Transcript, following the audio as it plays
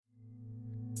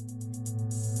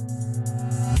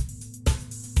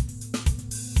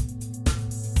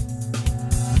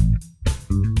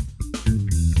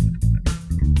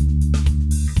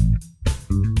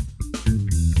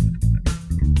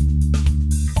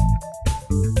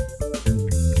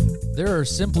There are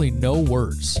simply no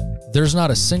words. There's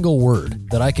not a single word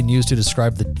that I can use to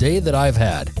describe the day that I've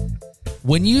had.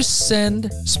 When you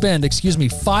spend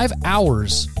 5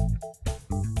 hours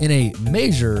in a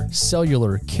major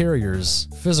cellular carrier's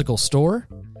physical store,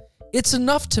 it's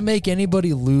enough to make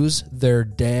anybody lose their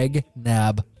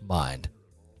dag-nab mind.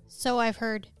 So I've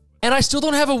heard. And I still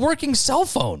don't have a working cell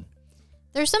phone.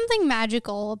 There's something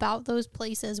magical about those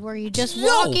places where you just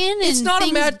walk in and it's not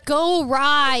things go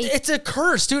right. It's a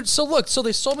curse, dude. So look,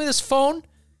 they sold me this phone.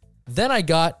 Then I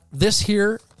got this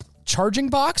here charging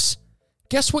box.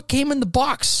 Guess what came in the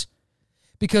box?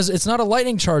 Because it's not a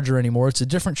lightning charger anymore. It's a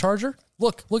different charger.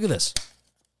 Look at this.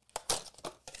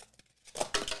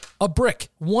 A brick.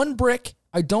 One brick.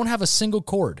 I don't have a single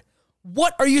cord.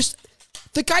 What are you...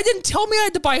 The guy didn't tell me I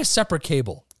had to buy a separate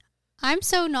cable. I'm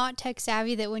so not tech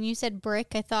savvy that when you said brick,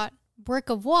 I thought, brick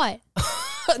of what?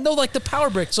 No, like the power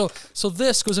brick. So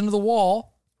this goes into the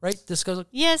wall, right? This goes...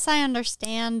 Yes, I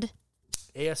understand.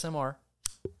 ASMR.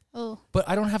 Oh. But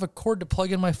I don't have a cord to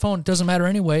plug in my phone. It doesn't matter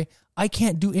anyway. I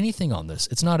can't do anything on this.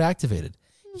 It's not activated.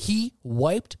 He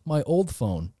wiped my old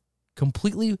phone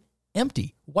completely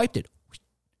empty. Wiped it.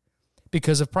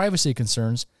 Because of privacy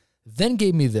concerns. Then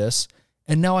gave me this.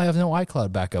 And now I have no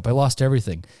iCloud backup. I lost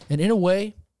everything. And in a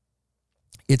way...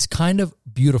 It's kind of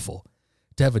beautiful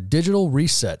to have a digital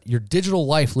reset. Your digital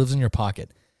life lives in your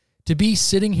pocket. To be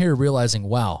sitting here realizing,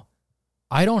 wow,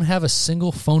 I don't have a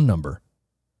single phone number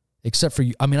except for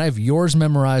you. I mean, I have yours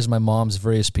memorized, my mom's,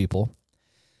 various people.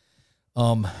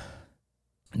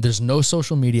 There's no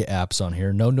social media apps on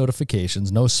here, no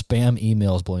notifications, no spam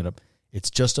emails blowing up. It's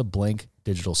just a blank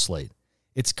digital slate.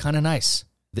 It's kind of nice.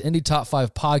 The Indie Top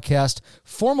 5 podcast,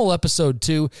 formal episode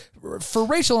 2. For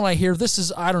Rachel and I here, this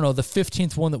is, I don't know, the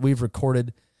 15th one that we've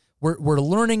recorded. We're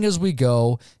learning as we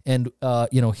go, and,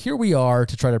 here we are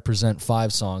to try to present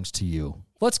 5 songs to you.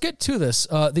 Let's get to this.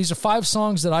 These are 5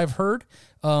 songs that I've heard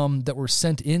that were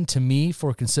sent in to me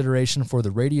for consideration for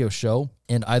the radio show,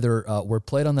 and either were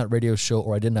played on that radio show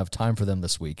or I didn't have time for them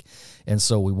this week. And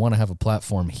so we want to have a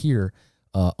platform here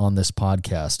on this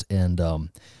podcast, and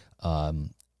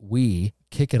we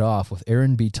kick it off with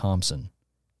Aaron B. Thompson.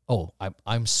 Oh,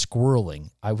 I'm squirreling.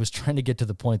 I was trying to get to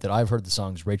the point that I've heard the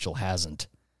songs, Rachel hasn't.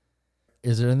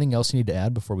 Is there anything else you need to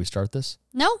add before we start this?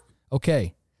 No.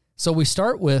 Okay. So we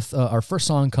start with, our first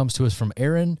song comes to us from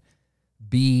Aaron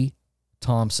B.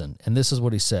 Thompson. And this is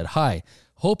what he said. Hi,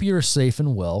 hope you're safe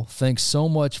and well. Thanks so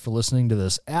much for listening to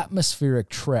this atmospheric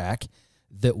track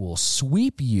that will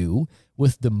sweep you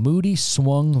with the moody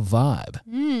swung vibe.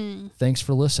 Thanks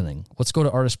for listening. Let's go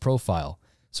to artist profile.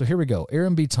 So here we go.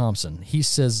 Aaron B. Thompson. He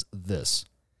says this.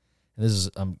 And this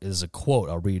is a quote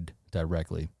I'll read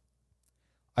directly.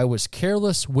 I was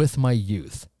careless with my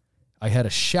youth. I had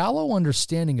a shallow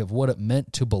understanding of what it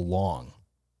meant to belong.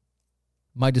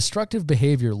 My destructive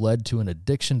behavior led to an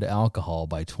addiction to alcohol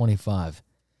by 25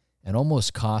 and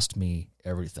almost cost me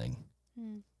everything.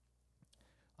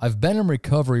 I've been in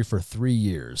recovery for 3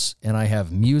 years, and I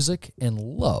have music and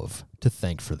love to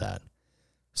thank for that.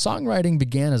 Songwriting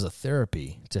began as a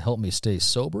therapy to help me stay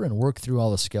sober and work through all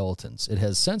the skeletons. It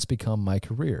has since become my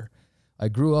career. I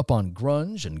grew up on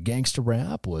grunge and gangsta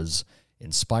rap, was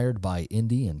inspired by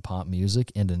indie and pop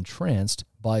music, and entranced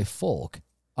by folk.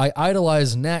 I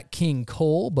idolized Nat King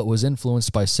Cole, but was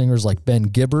influenced by singers like Ben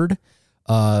Gibbard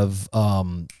of,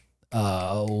 I'm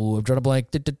trying to blank,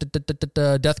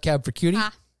 Death Cab for Cutie.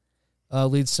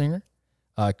 Lead singer,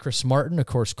 Chris Martin, of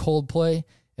course, Coldplay,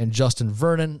 and Justin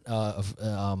Vernon.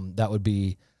 That would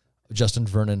be Justin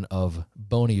Vernon of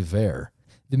Bon Iver.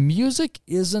 The music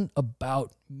isn't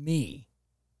about me,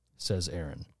 says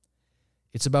Aaron.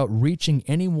 It's about reaching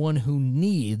anyone who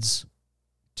needs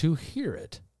to hear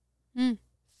it.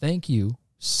 Thank you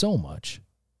so much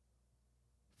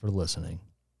for listening.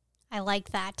 I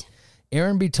like that.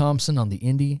 Aaron B. Thompson on the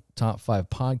Indie Top 5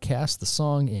 podcast. The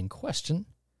song in question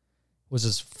was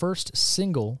his first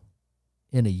single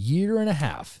in a year and a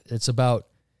half. It's about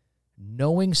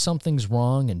knowing something's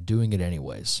wrong and doing it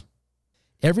anyways.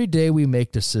 Every day we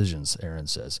make decisions, Aaron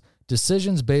says.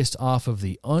 Decisions based off of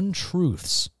the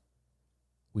untruths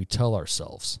we tell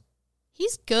ourselves.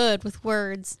 He's good with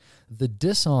words. The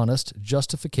dishonest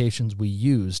justifications we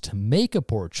use to make a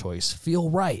poor choice feel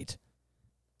right.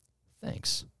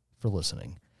 Thanks for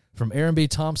listening. From Aaron B.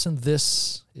 Thompson,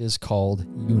 this is called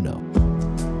You Know.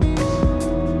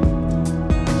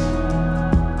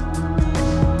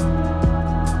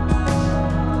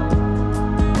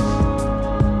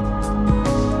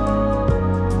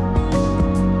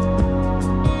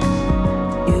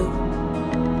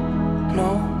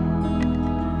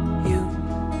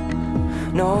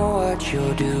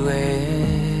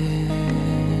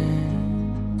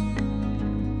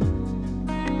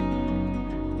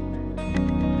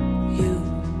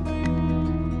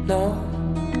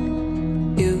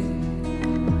 You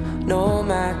know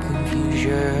my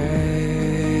confusion,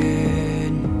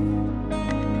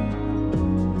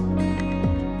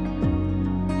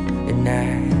 and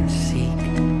I seek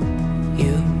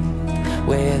you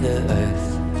where the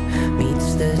earth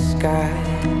meets the sky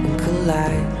and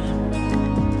collides.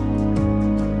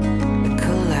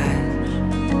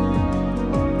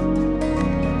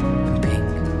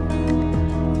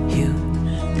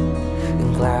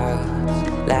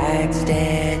 Like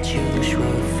statues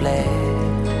reflect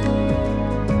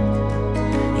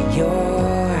in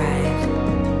your eyes,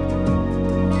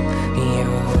 in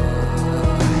your eyes.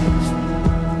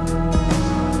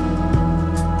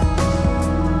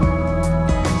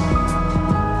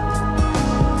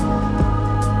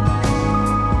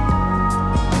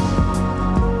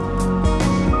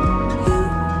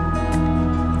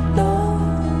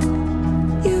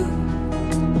 You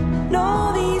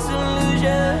know these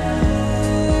illusions.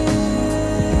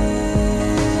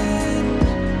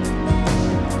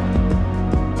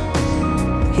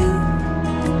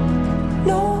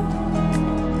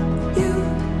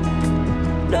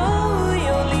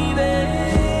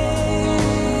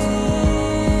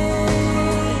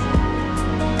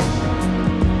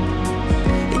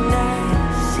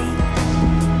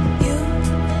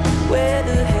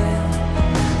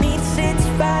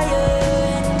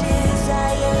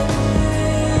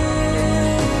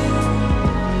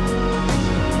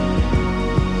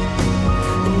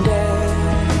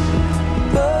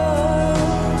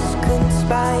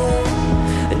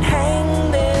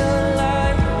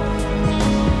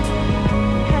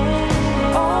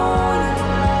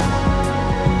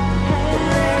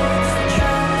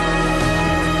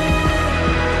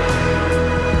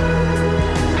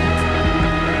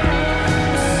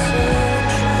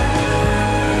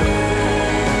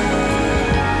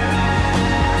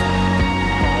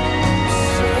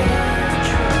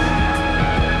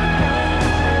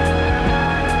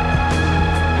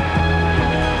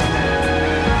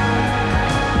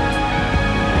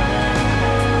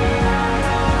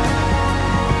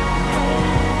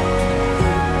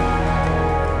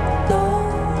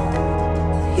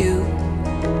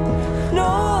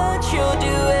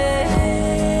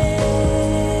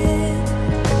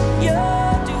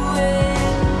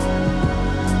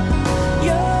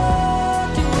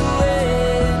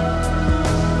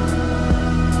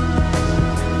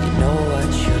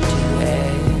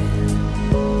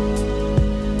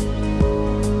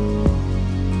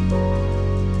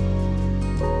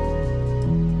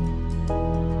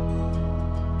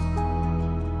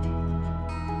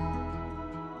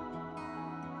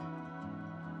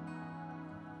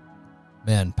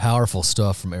 Man, powerful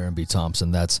stuff from Aaron B.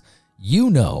 Thompson. That's,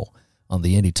 on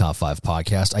the Indie Top 5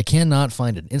 podcast. I cannot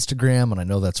find an Instagram, and I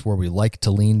know that's where we like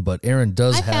to lean, but Aaron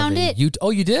does have found it. Oh,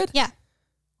 you did? Yeah.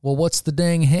 Well, what's the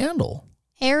dang handle?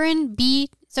 Aaron B.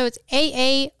 So it's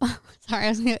AA. Sorry, I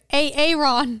was going to AA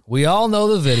Ron. We all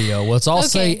know the video. Let's all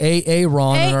say AA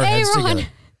Ron in our heads together.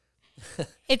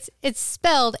 It's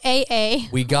spelled AA.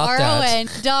 We got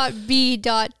that.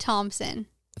 RON.B.Thompson.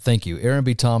 Thank you. Aaron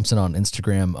B. Thompson on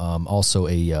Instagram. Also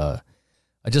I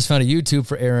just found a YouTube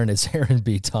for Aaron. It's Aaron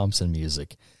B. Thompson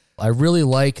Music. I really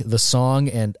like the song,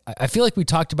 and I feel like we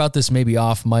talked about this maybe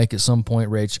off mic at some point,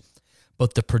 Rach,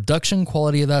 but the production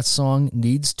quality of that song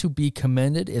needs to be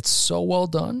commended. It's so well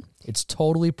done. It's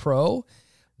totally pro.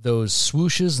 Those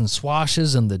swooshes and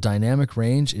swashes and the dynamic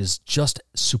range is just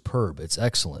superb. It's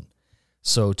excellent.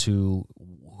 So to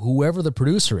whoever the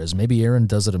producer is, maybe Aaron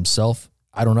does it himself.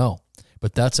 I don't know.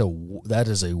 But that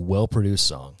is a well-produced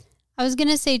song. I was going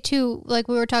to say, too, like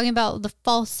we were talking about the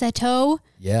falsetto.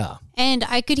 Yeah. And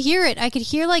I could hear it. I could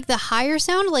hear, like, the higher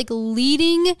sound, like,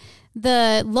 leading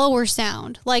the lower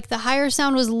sound. Like, the higher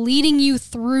sound was leading you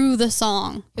through the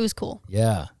song. It was cool.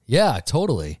 Yeah. Yeah,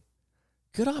 totally.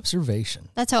 Good observation.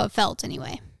 That's how it felt,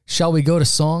 anyway. Shall we go to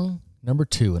song number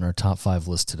 2 in our top 5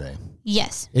 list today?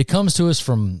 Yes. It comes to us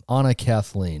from Anna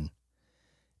Kathleen.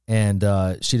 And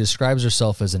she describes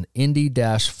herself as an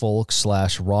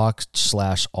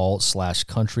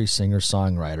indie-folk/rock/alt/country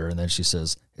singer-songwriter. And then she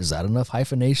says, is that enough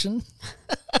hyphenation?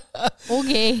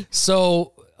 Okay.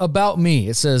 So about me,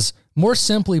 it says, more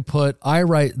simply put,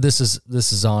 this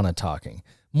is Anna talking.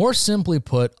 More simply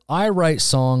put, I write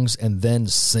songs and then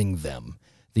sing them.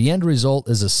 The end result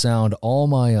is a sound all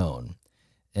my own.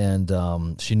 And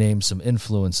she names some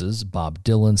influences: Bob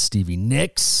Dylan, Stevie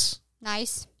Nicks.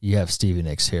 Nice. You have Stevie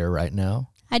Nicks hair right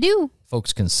now. I do.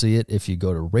 Folks can see it if you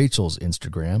go to Rachel's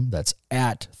Instagram. That's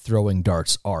at Throwing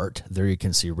Darts Art. There you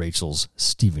can see Rachel's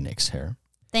Stevie Nicks hair.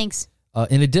 Thanks.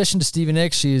 In addition to Stevie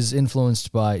Nicks,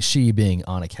 she being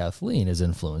Anna Kathleen, is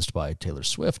influenced by Taylor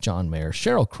Swift, John Mayer,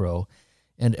 Sheryl Crow,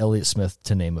 and Elliott Smith,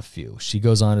 to name a few. She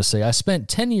goes on to say, I spent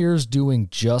 10 years doing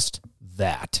just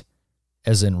that,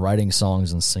 as in writing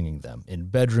songs and singing them, in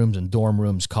bedrooms and dorm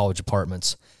rooms, college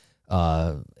apartments,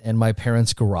 and my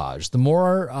parents' garage. The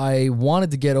more I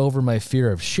wanted to get over my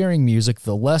fear of sharing music,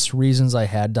 the less reasons I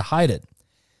had to hide it.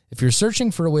 If you're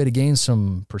searching for a way to gain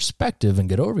some perspective and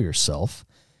get over yourself,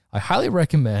 I highly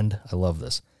recommend, I love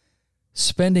this,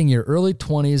 spending your early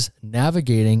 20s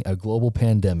navigating a global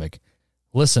pandemic.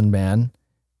 Listen, man,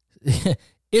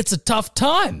 it's a tough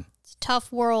time. It's a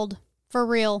tough world, for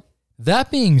real.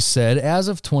 That being said, as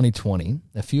of 2020,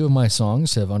 a few of my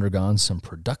songs have undergone some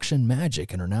production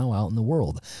magic and are now out in the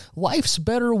world. Life's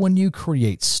better when you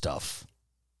create stuff.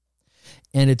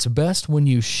 And it's best when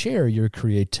you share your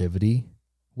creativity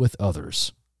with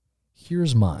others.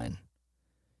 Here's mine.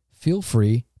 Feel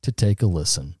free to take a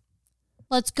listen.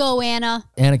 Let's go, Anna.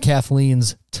 Anna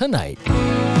Kathleen's Tonight.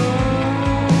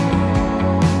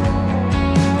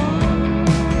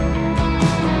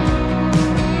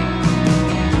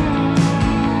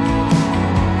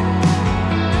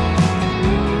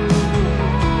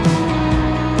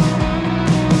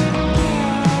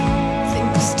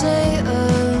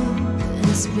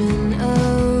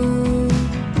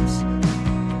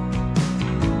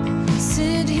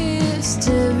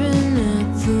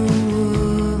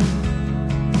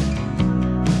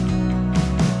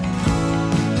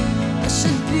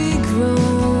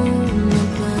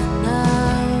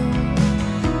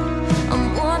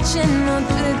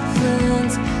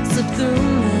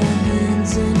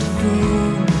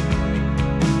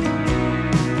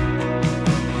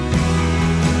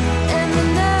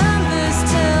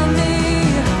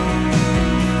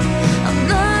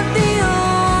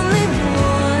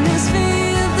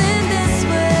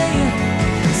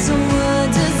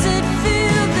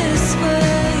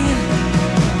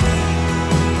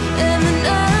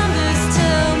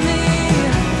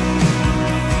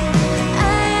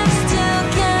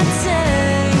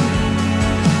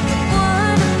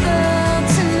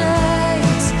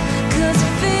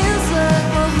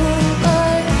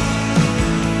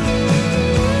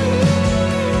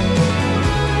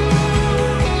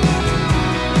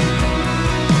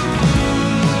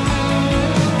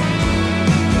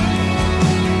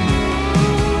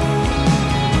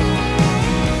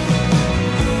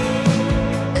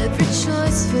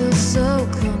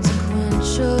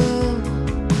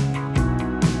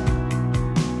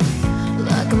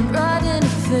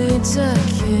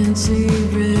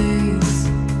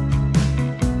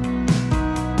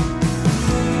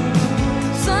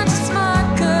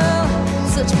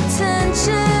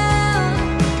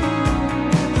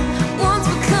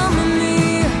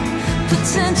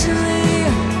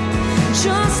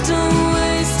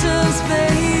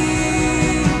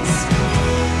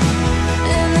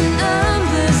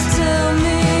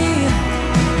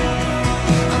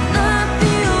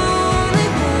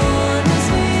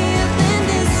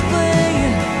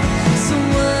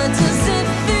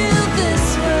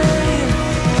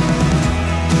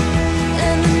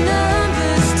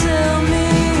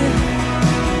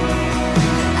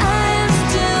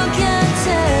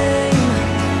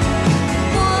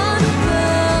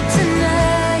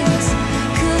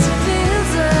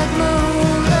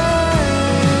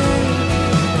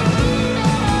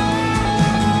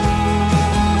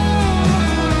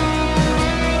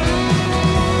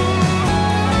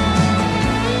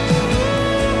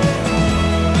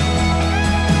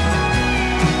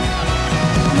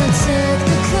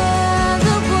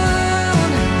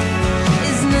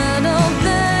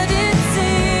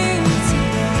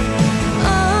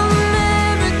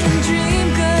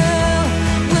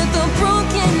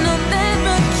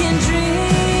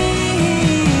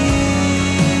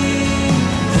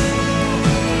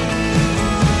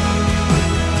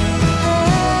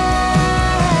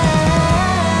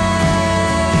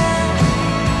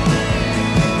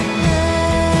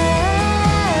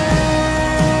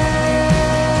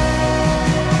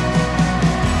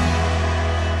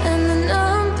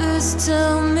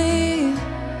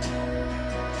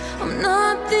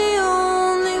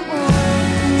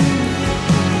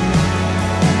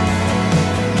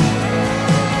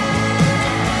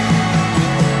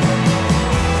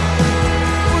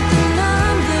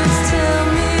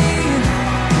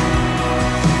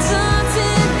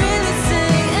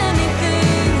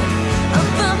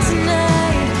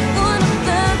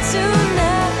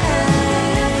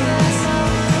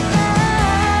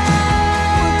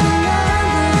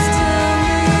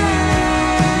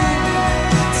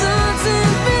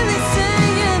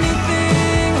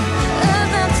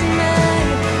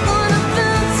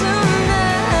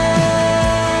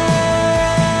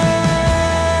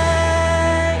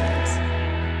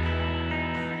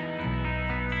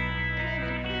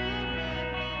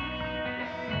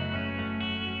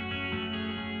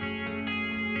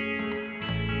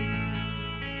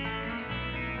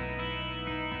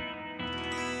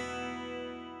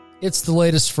 It's the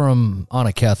latest from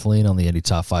Anna Kathleen on the Indie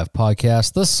Top 5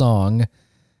 podcast, the song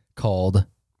called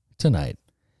Tonight.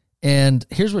 And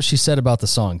here's what she said about the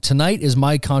song. Tonight is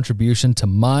my contribution to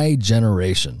my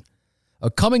generation. A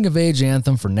coming-of-age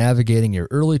anthem for navigating your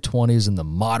early 20s in the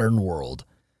modern world.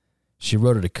 She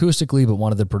wrote it acoustically, but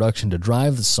wanted the production to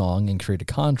drive the song and create a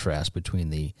contrast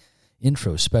between the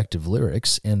introspective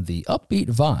lyrics and the upbeat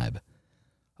vibe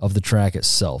of the track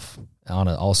itself.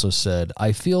 Anna also said,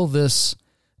 I feel this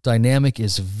dynamic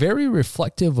is very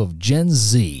reflective of Gen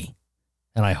Z,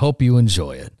 and I hope you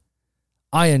enjoy it.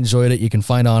 I enjoyed it. You can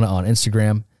find Anna on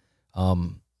Instagram.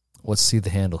 Let's see the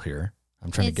handle here.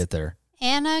 I'm trying to get there.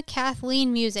 Anna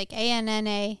Kathleen Music,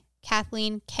 A-N-N-A,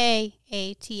 Kathleen, K-A-T-H-L-E-E-N,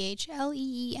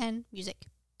 Music.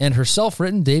 And her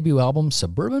self-written debut album,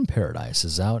 Suburban Paradise,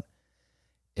 is out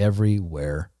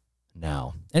everywhere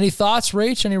now. Any thoughts,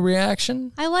 Rach? Any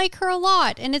reaction? I like her a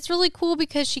lot, and it's really cool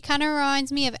because she kind of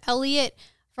reminds me of Elliot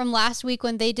from last week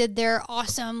when they did their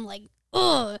awesome,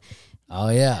 Oh,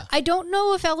 yeah. I don't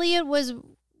know if Elliot was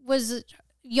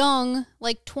young,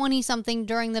 20-something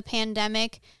during the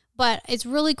pandemic, but it's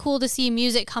really cool to see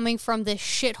music coming from this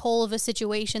shithole of a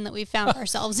situation that we found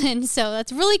ourselves in, so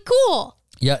that's really cool.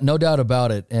 Yeah, no doubt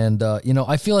about it. And,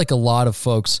 I feel like a lot of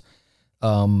folks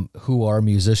who are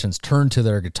musicians turned to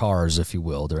their guitars, if you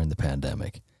will, during the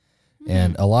pandemic.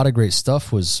 And a lot of great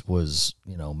stuff was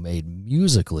made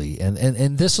musically,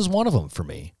 and this is one of them for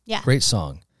me. Yeah. Great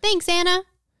song. Thanks, Anna.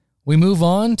 We move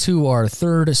on to our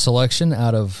third selection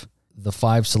out of the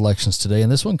 5 selections today,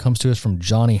 and this one comes to us from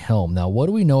Johnny Helm. Now, what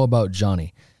do we know about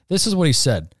Johnny? This is what he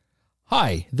said.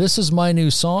 Hi, this is my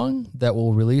new song that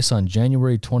will release on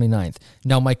January 29th.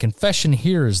 Now, my confession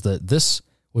here is that this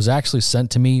was actually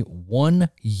sent to me 1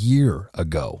 year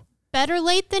ago. Better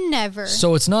late than never.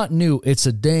 So it's not new. It's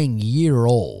a dang year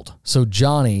old. So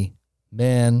Johnny,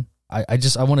 man, I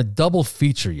want to double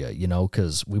feature you,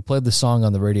 because we played the song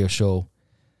on the radio show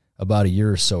about a year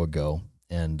or so ago.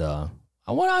 And I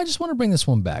just want to bring this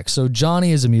one back. So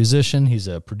Johnny is a musician. He's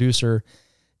a producer.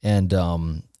 And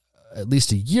at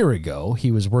least a year ago,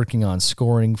 he was working on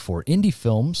scoring for indie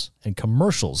films and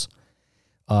commercials.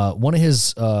 One of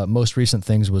his most recent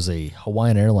things was a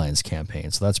Hawaiian Airlines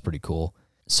campaign. So that's pretty cool.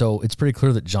 So it's pretty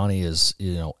clear that Johnny is,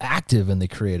 active in the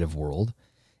creative world.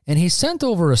 And he sent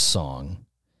over a song,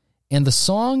 and the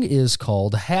song is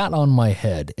called Hat on My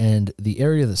Head. And the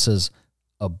area that says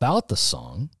about the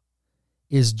song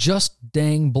is just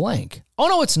dang blank. Oh,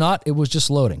 no, it's not. It was just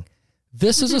loading.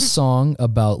 This is a song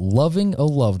about loving a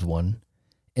loved one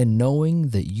and knowing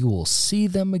that you will see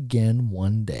them again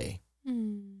one day.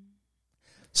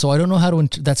 So I don't know how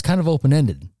to, that's kind of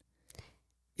open-ended.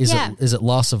 Is it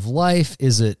loss of life?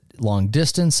 Is it long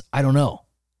distance? I don't know.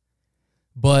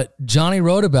 But Johnny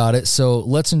wrote about it, so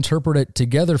let's interpret it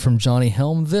together from Johnny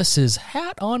Helm. This is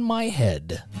Hat on My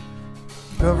Head.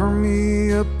 Cover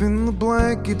me up in the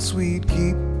blanket, sweet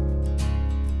keep.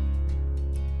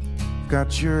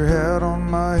 Got your hat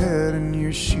on my head and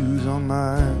your shoes on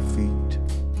my feet.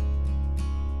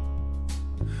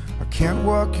 I can't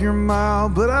walk your mile,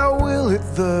 but I will hit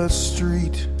the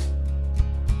street.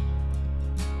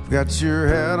 Got your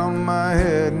hat on my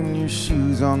head and your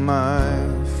shoes on my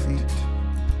feet.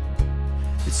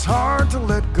 It's hard to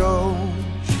let go.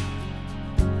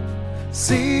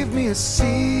 Save me a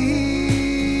seat.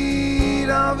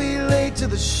 I'll be late to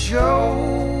the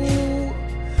show,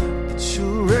 but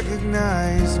you'll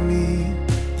recognize me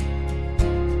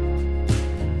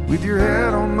with your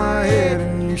hat on my head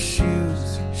and your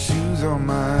shoes on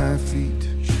my feet.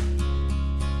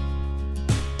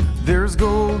 There's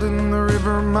gold in the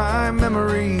river, my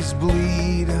memories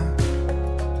bleed.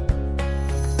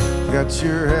 Got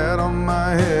your hat on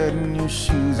my head and your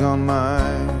shoes on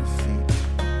my feet.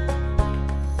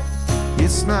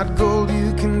 It's not gold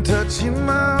you can touch, in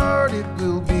my heart it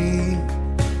will be.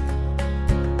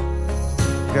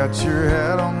 Got your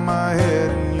hat on my head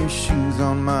and your shoes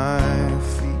on my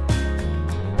feet.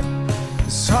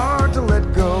 It's hard to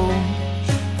let go.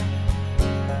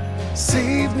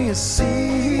 Save me a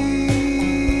seat.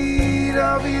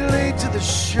 I'll be late to the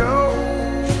show,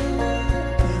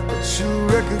 but you'll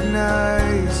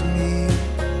recognize me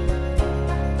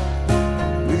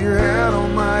with your hat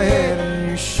on my head and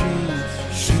your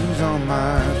shoes on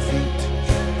my feet.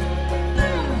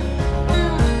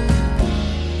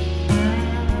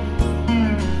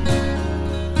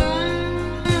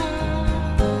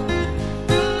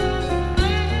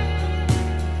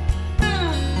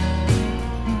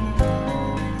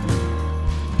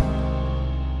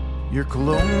 Your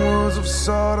cologne was of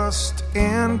sawdust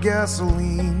and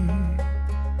gasoline.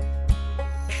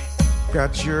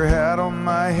 Got your hat on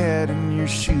my head and your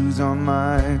shoes on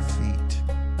my feet.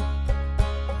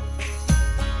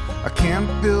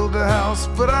 can't build a house,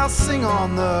 but I'll sing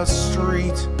on the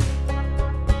street.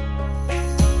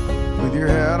 With your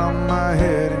hat on my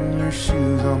head and your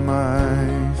shoes on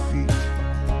my feet.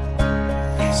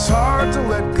 It's hard to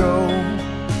let go.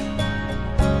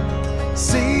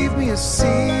 Save me a seat.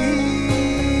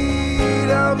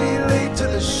 I'll be late to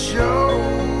the show,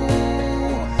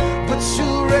 but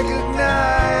you'll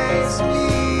recognize me.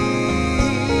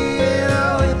 And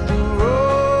I'll hit the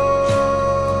road.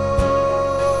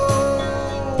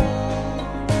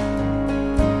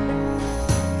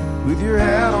 With your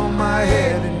hat on my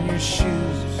head and your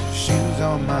shoes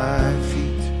on my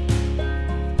feet.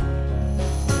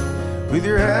 With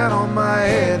your hat on my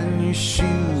head and your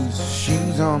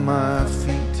shoes on my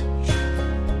feet.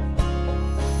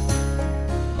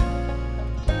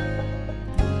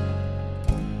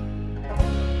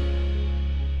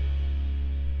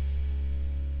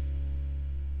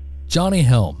 Johnny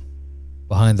Helm.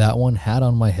 Behind that one, Hat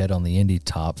on My Head on the Indie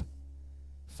Top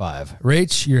 5.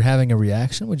 Rach, you're having a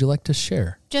reaction. Would you like to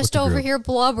share? Just over here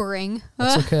blubbering.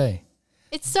 That's okay.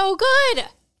 It's so good.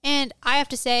 And I have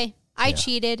to say, I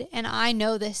cheated, and I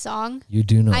know this song. You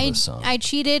do know this song. I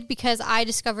cheated because I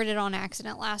discovered it on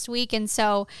accident last week, and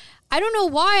so I don't know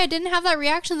why I didn't have that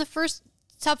reaction the first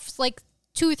like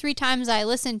 2 or 3 times I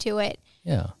listened to it.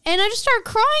 Yeah. And I just started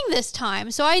crying this time.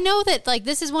 So I know that like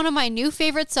this is one of my new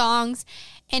favorite songs,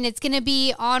 and it's going to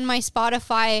be on my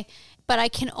Spotify, but I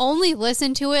can only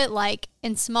listen to it like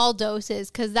in small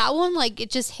doses because that one, like, it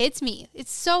just hits me.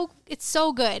 It's so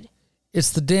good.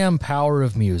 It's the damn power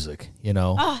of music, you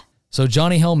know? So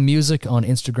Johnny Helm Music on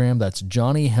Instagram, that's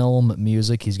Johnny Helm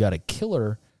Music. He's got a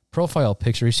killer profile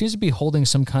picture. He seems to be holding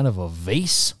some kind of a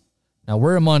vase. Now,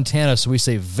 we're in Montana, so we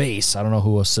say vase. I don't know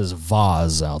who else says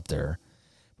vase out there.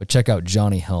 But check out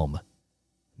Johnny Helm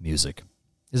Music.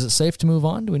 Is it safe to move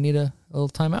on? Do we need a little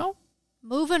timeout?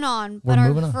 Moving on, We're but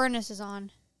moving our on. furnace is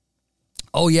on.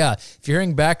 Oh, yeah. If you're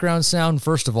hearing background sound,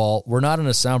 first of all, we're not in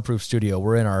a soundproof studio.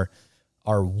 We're in our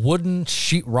wooden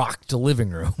sheetrocked living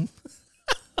room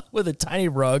with a tiny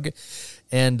rug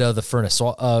and the furnace.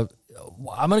 So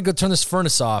I'm going to go turn this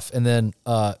furnace off, and then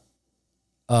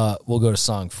we'll go to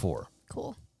song 4.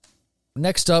 Cool.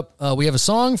 Next up, we have a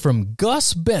song from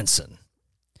Gus Benson.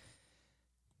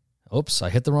 Oops, I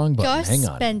hit the wrong button. Gus Hang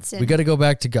on. Benson. We got to go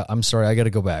back to Gus. I'm sorry, I got to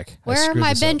go back. Where are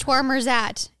my bench warmers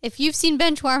at? If you've seen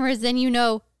bench warmers, then you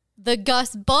know the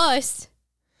Gus bus.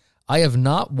 I have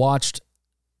not watched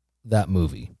that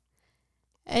movie.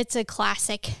 It's a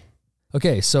classic.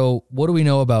 Okay, so what do we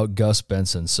know about Gus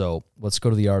Benson? So let's go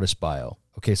to the artist bio.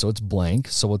 Okay, so it's blank.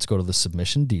 So let's go to the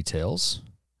submission details.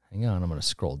 Hang on, I'm going to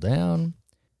scroll down.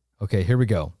 Okay, here we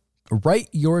go. Write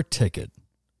Your Ticket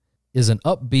is an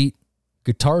upbeat,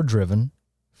 guitar-driven,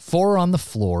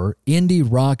 4-on-the-floor indie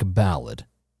rock ballad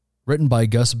written by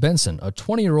Gus Benson, a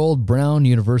 20-year-old Brown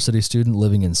University student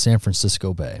living in San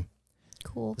Francisco Bay.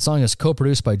 Cool. The song is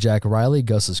co-produced by Jack Riley,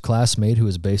 Gus's classmate who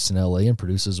is based in L.A. and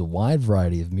produces a wide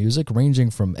variety of music ranging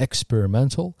from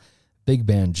experimental, big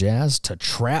band jazz to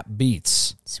trap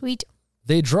beats. Sweet.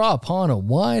 They draw upon a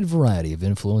wide variety of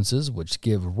influences which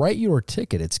give Write Your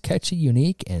Ticket its catchy,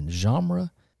 unique, and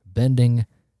genre-bending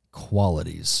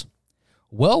qualities.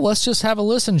 Well, let's just have a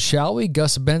listen, shall we?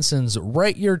 Gus Benson's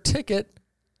Write Your Ticket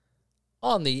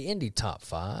on the Indie Top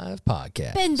 5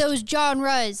 podcast. Bend those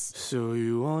genres. So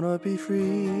you wanna be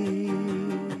free?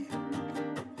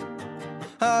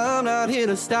 I'm not here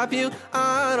to stop you,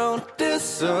 I don't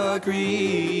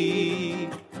disagree.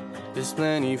 There's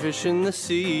plenty fish in the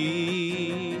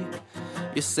sea.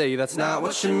 You say that's not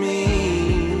what you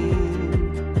mean.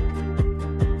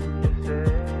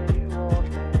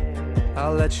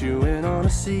 I'll let you in on a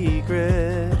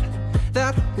secret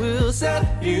that will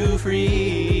set you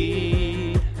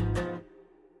free.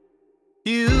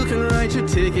 You can write your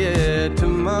ticket to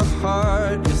my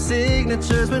heart. Your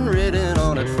signature's been written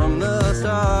on it from the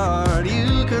start.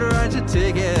 You could write your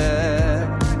ticket.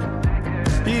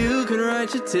 You could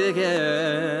write your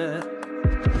ticket.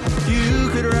 You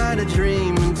could write a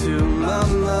dream into my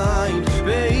mind.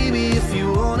 Baby, if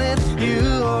you want it, you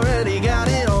already got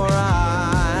it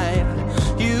alright.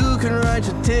 You can write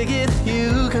your ticket.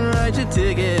 You can write your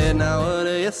ticket. Now what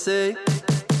do you say?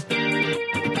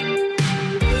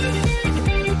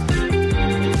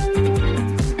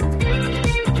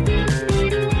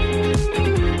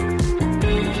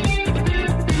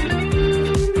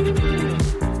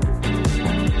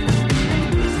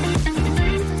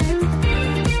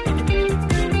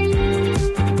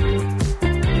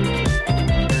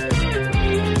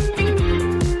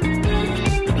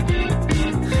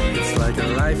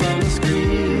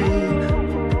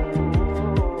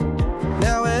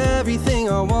 Everything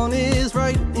I want is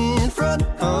right in front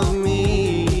of me.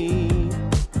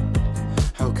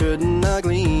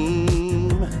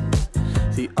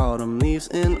 the autumn leaves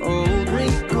in old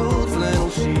wrinkled flannel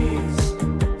sheets.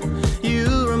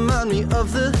 You remind me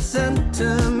of the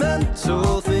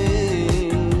sentimental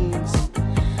things.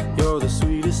 You're the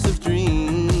sweetest of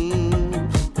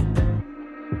dreams.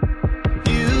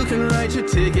 You can write your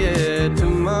ticket to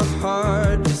my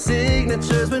heart. Your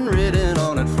signature's been written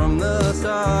on it from the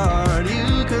start.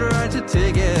 You could write your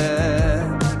ticket.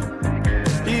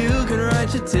 You could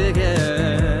write your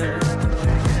ticket.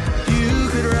 You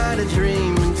could write a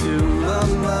dream into my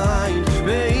mind.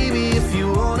 Baby, if you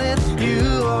want it,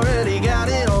 you already got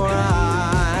it,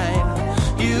 alright.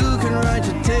 You can write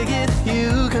your ticket.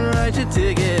 You can write your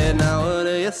ticket. Now what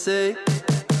do you say?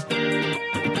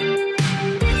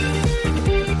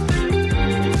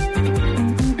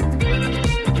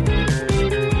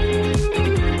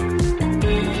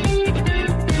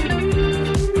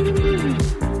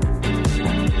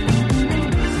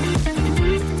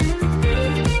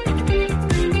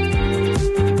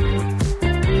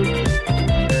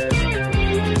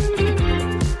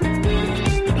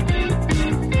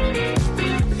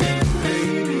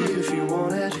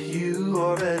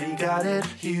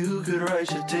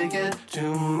 Write your ticket to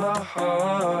my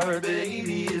heart,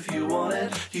 baby. If you want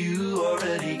it, you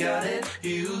already got it.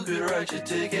 You could write your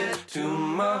ticket to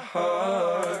my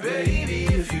heart, baby.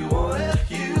 If you want it,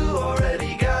 you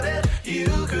already got it. You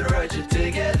could write your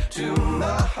ticket to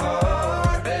my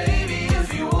heart, baby.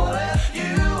 If you want it,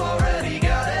 you already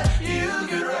got it. You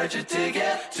could write your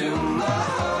ticket to my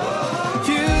heart.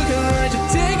 You can write your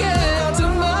ticket to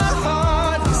my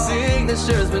heart. The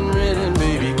signature's been written,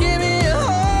 baby. Give me a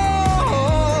heart.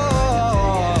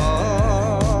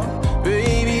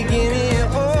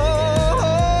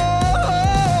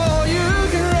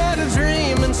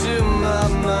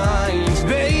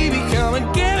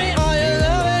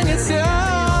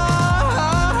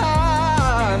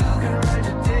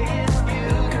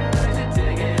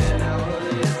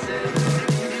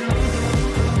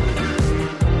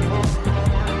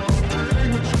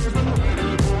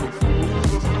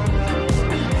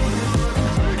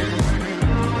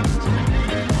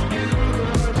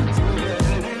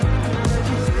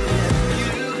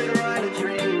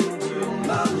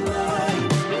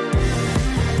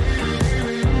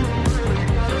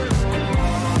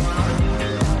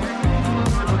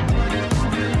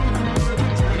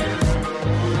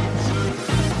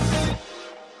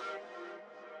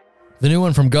 The new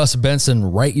one from Gus Benson,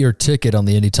 Write Your Ticket on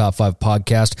the Indie Top 5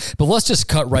 podcast. But let's just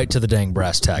cut right to the dang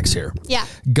brass tacks here. Yeah.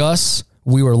 Gus,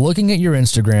 we were looking at your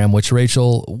Instagram, which,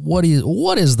 Rachel, what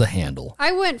is the handle?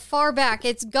 I went far back.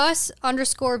 It's Gus_BNSN.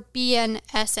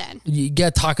 You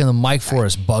got talking the mic for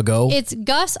us, buggo. It's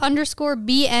Gus_BNSN.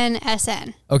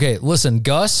 Okay, listen,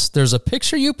 Gus, there's a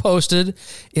picture you posted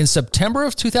in September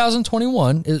of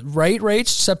 2021. Right, Rach?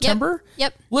 September?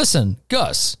 Yep. Listen,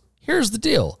 Gus, here's the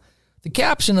deal. The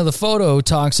caption of the photo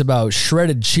talks about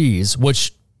shredded cheese,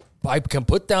 which I can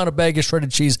put down a bag of shredded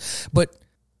cheese, but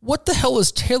what the hell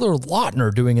is Taylor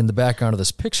Lautner doing in the background of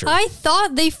this picture? I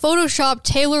thought they photoshopped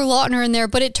Taylor Lautner in there,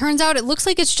 but it turns out it looks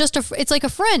like it's just it's like a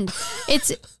friend.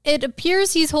 It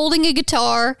appears he's holding a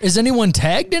guitar. Is anyone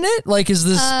tagged in it? Like, is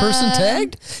this person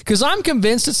tagged? Because I'm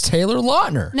convinced it's Taylor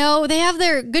Lautner. No, they have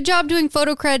their good job doing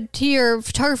photo cred to your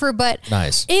photographer, but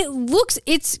nice.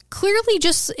 It's clearly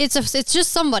just it's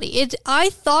just somebody.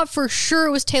 I thought for sure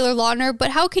it was Taylor Lautner,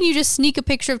 but how can you just sneak a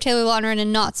picture of Taylor Lautner in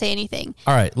and not say anything?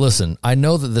 All right, listen, I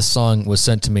know that this song was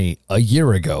sent to me a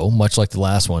year ago, much like the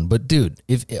last one, but dude,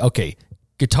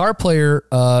 guitar player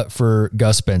for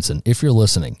Gus Benson, if you're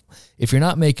listening, if you're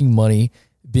not making money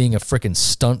being a freaking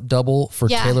stunt double for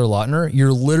Taylor Lautner,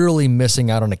 you're literally missing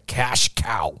out on a cash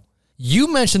cow.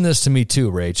 You mentioned this to me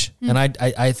too, Rach, and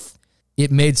I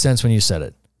it made sense when you said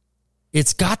it.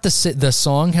 It's got the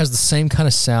song has the same kind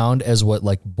of sound as what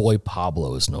like Boy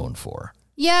Pablo is known for.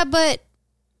 Yeah, but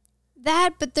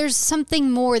there's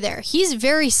something more there. He's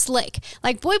very slick.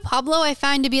 Like Boy Pablo, I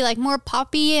find to be like more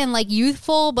poppy and like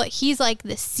youthful, but he's like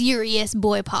the serious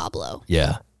Boy Pablo.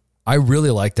 Yeah. I really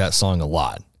like that song a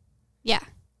lot. Yeah.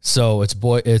 So it's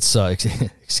it's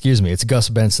Gus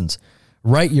Benson's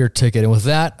Write Your Ticket. And with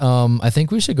that, I think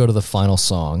we should go to the final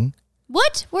song.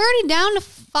 What? We're already down to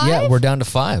 5? Yeah, we're down to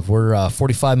 5. We're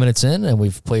 45 minutes in and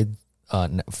we've played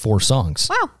 4 songs.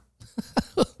 Wow.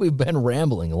 We've been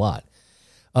rambling a lot.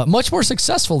 Much more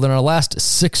successful than our last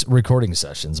 6 recording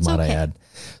sessions, might I add.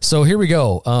 So here we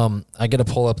go. I got to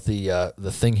pull up the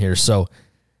thing here. So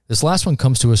this last one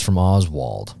comes to us from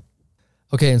ØZWALD.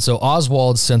 Okay, and so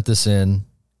ØZWALD sent this in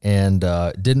and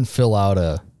didn't fill out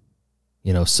a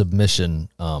submission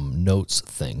notes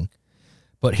thing.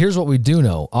 But here's what we do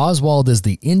know. ØZWALD is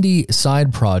the indie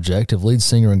side project of lead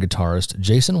singer and guitarist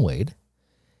Jason Wade.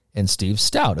 and Steve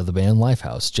Stout of the band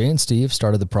Lifehouse. Jay and Steve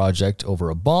started the project over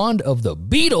a bond of the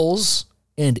Beatles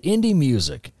and indie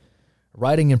music,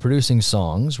 writing and producing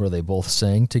songs where they both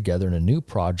sang together in a new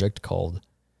project called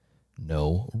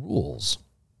No Rules.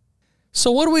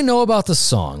 So what do we know about the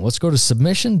song? Let's go to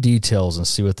submission details and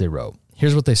see what they wrote.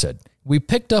 Here's what they said. We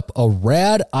picked up a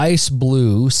rad ice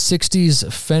blue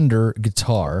 60s Fender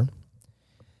guitar,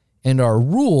 and our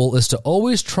rule is to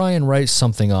always try and write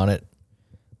something on it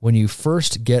when you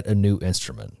first get a new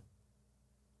instrument.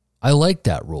 I like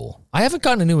that rule. I haven't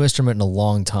gotten a new instrument in a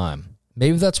long time.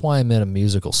 Maybe that's why I'm in a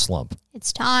musical slump.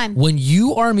 It's time. When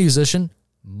you are a musician,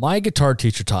 my guitar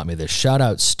teacher taught me this. Shout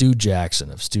out Stu Jackson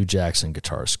of Stu Jackson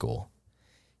Guitar School.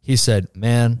 He said,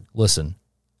 man, listen,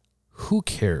 who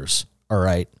cares, all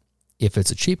right, if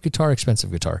it's a cheap guitar,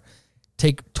 expensive guitar?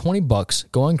 Take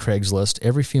 $20, go on Craigslist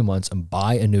every few months and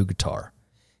buy a new guitar.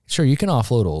 Sure, you can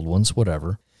offload old ones,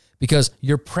 whatever, because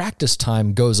your practice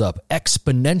time goes up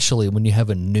exponentially when you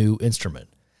have a new instrument.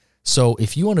 So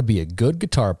if you want to be a good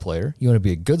guitar player, you want to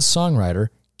be a good songwriter,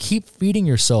 keep feeding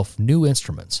yourself new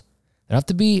instruments. They don't have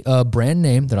to be a brand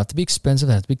name. They don't have to be expensive.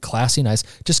 They have to be classy, nice.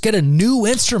 Just get a new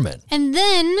instrument. And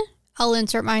then I'll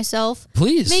insert myself.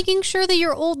 Please. Making sure that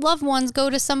your old loved ones go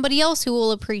to somebody else who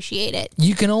will appreciate it.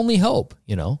 You can only hope,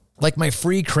 like my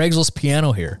free Craigslist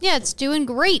piano here. Yeah, it's doing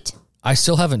great. I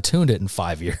still haven't tuned it in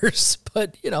 5 years,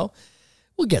 but,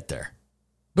 we'll get there.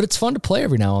 But it's fun to play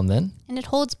every now and then. And it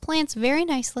holds plants very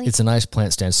nicely. It's a nice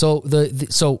plant stand. So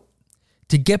so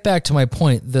to get back to my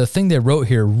point, the thing they wrote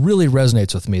here really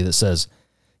resonates with me that says,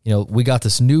 we got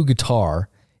this new guitar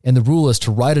and the rule is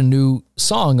to write a new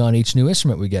song on each new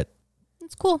instrument we get.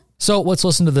 It's cool. So let's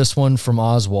listen to this one from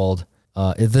ØZWALD.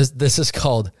 This is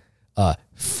called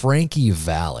Frankie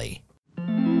Valley.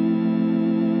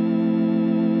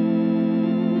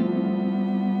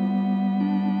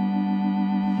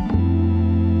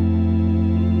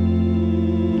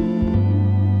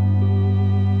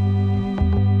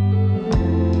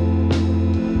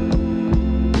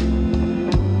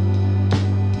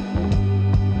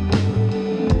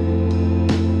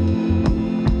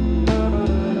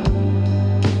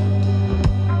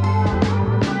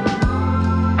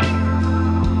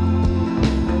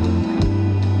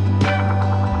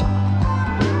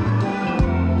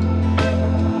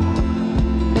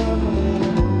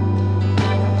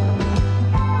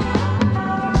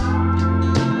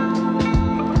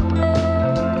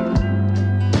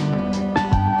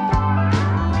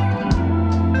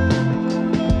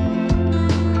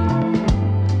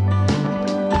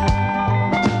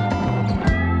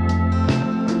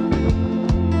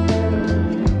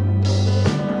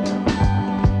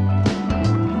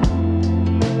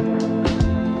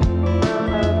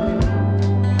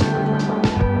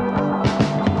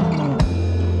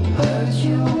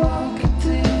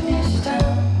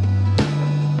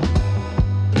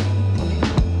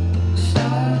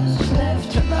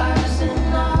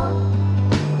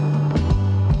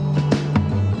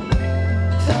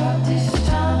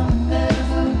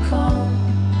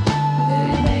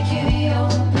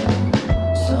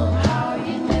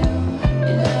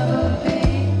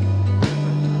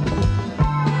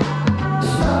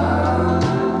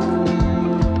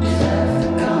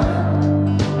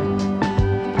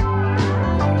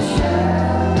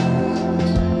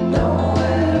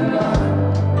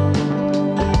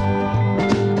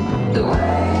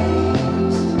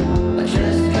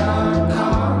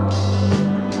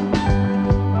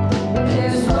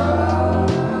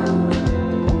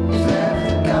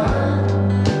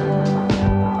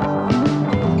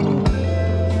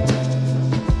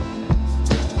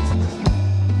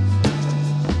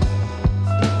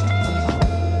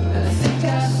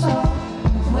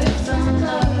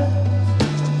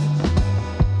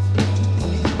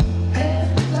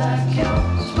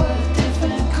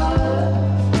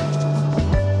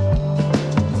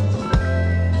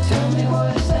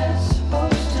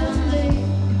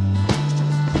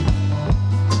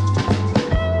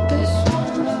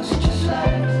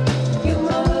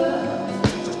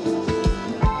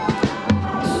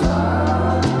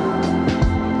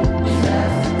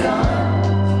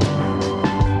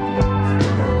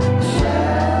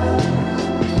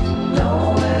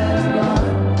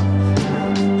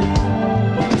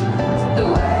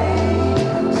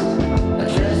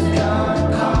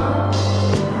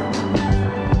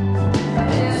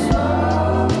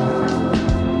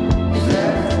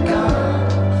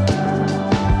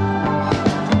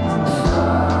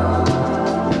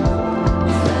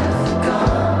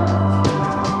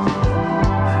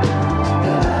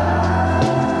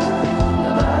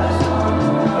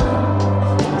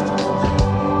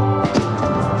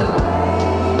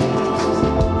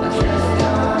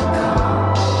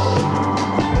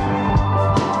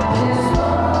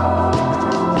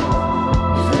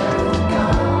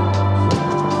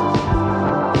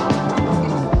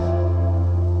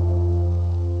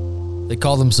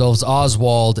 call themselves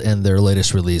ØZWALD, and their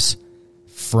latest release,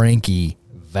 Frankie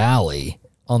Valli,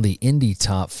 on the Indie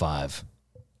Top 5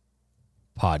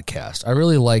 podcast. I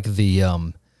really like the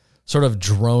sort of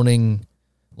droning,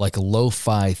 like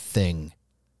lo-fi thing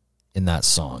in that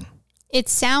song. It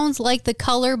sounds like the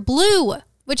color blue,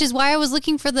 which is why I was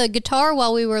looking for the guitar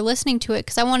while we were listening to it,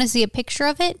 because I want to see a picture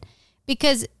of it.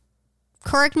 Because,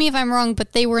 correct me if I'm wrong,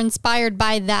 but they were inspired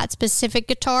by that specific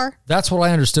guitar. That's what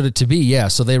I understood it to be, yeah.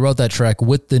 So they wrote that track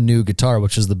with the new guitar,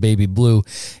 which is the baby blue.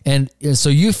 And so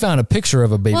you found a picture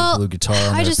of a baby blue guitar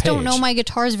on I their just don't page. know my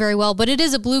guitars very well, but it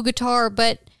is a blue guitar.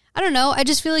 But I don't know. I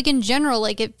just feel like in general,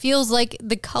 like it feels like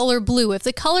the color blue. If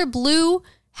the color blue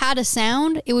had a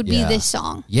sound, it would be this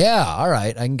song. Yeah, all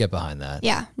right. I can get behind that.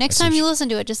 Yeah. Next time you listen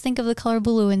to it, just think of the color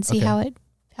blue and see how it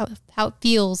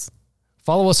feels.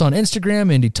 Follow us on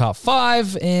Instagram, Indie Top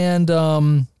 5, and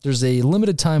there's a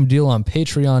limited time deal on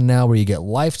Patreon now where you get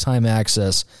lifetime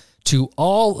access to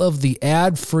all of the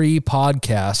ad-free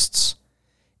podcasts,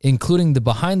 including the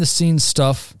behind-the-scenes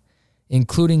stuff,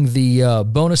 including the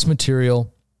bonus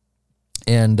material,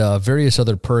 and various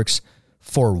other perks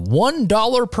for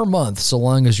 $1 per month, so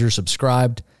long as you're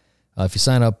subscribed. If you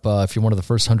sign up, if you're one of the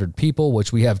first 100 people,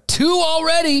 which we have 2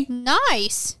 already.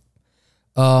 Nice.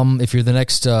 If you're the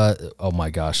next, oh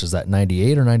my gosh, is that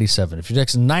 98 or 97? If you're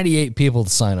next 98 people to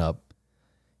sign up,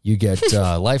 you get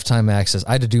lifetime access.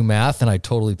 I had to do math and I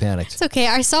totally panicked. It's okay.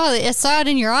 I saw it. I saw it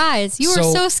in your eyes. You were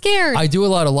so scared. I do a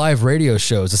lot of live radio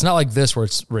shows. It's not like this where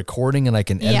it's recording and I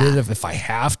can edit it if I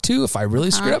have to, if I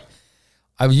really screw up.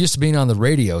 I'm used to being on the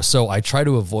radio, so I try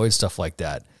to avoid stuff like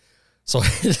that. So I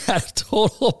had a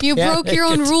total You broke your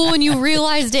own attack. rule and you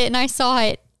realized it, and I saw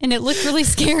it. And it looked really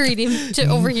scary to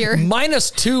over here.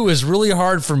 -2 is really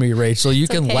hard for me, Rachel. You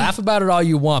can laugh about it all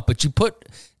you want, but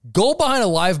go behind a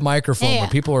live microphone where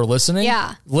people are listening.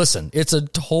 Yeah. Listen, it's a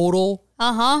totally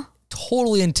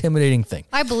intimidating thing.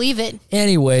 I believe it.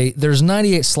 Anyway, there's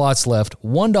 98 slots left.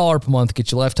 $1 per month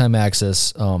gets you lifetime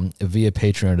access via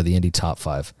Patreon to the Indie Top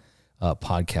 5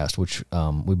 podcast, which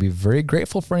we'd be very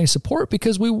grateful for any support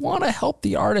because we want to help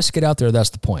the artists get out there.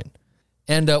 That's the point.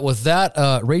 And with that,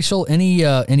 Rachel, any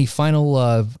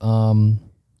final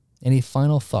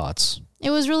thoughts? It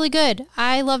was really good.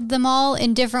 I loved them all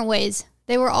in different ways.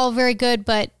 They were all very good,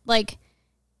 but like,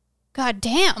 god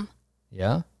damn.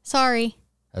 Yeah? Sorry.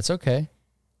 That's okay.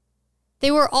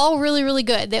 They were all really, really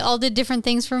good. They all did different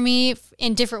things for me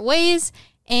in different ways.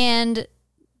 And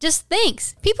just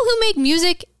thanks. People who make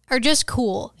music are just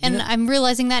cool. And I'm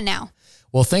realizing that now.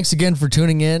 Well, thanks again for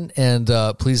tuning in, and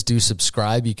please do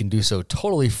subscribe. You can do so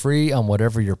totally free on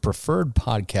whatever your preferred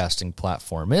podcasting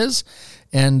platform is.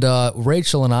 And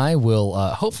Rachel and I will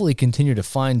hopefully continue to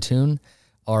fine-tune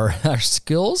our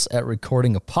skills at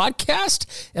recording a podcast,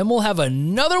 and we'll have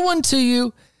another one to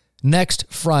you next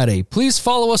Friday. Please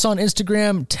follow us on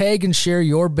Instagram, tag and share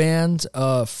your band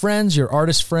friends, your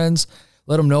artist friends.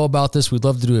 Let them know about this. We'd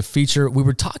love to do a feature. We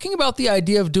were talking about the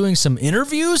idea of doing some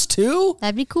interviews too.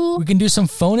 That'd be cool. We can do some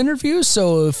phone interviews.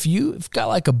 So if you've got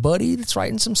like a buddy that's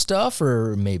writing some stuff,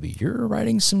 or maybe you're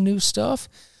writing some new stuff,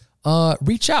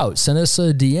 reach out, send us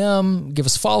a DM, give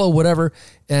us a follow, whatever.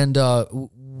 And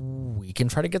we can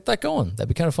try to get that going. That'd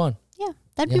be kind of fun. Yeah.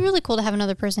 That'd be really cool to have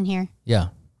another person here. Yeah.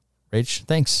 Rach,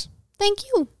 thanks. Thank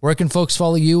you. Where can folks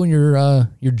follow you and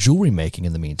your jewelry making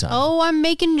in the meantime? Oh, I'm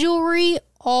making jewelry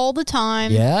all the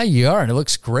time. Yeah, you are. And it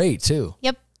looks great too.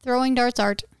 Yep. Throwing Darts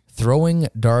Art. Throwing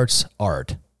Darts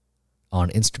Art on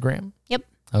Instagram. Yep.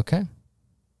 Okay.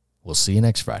 We'll see you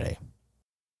next Friday.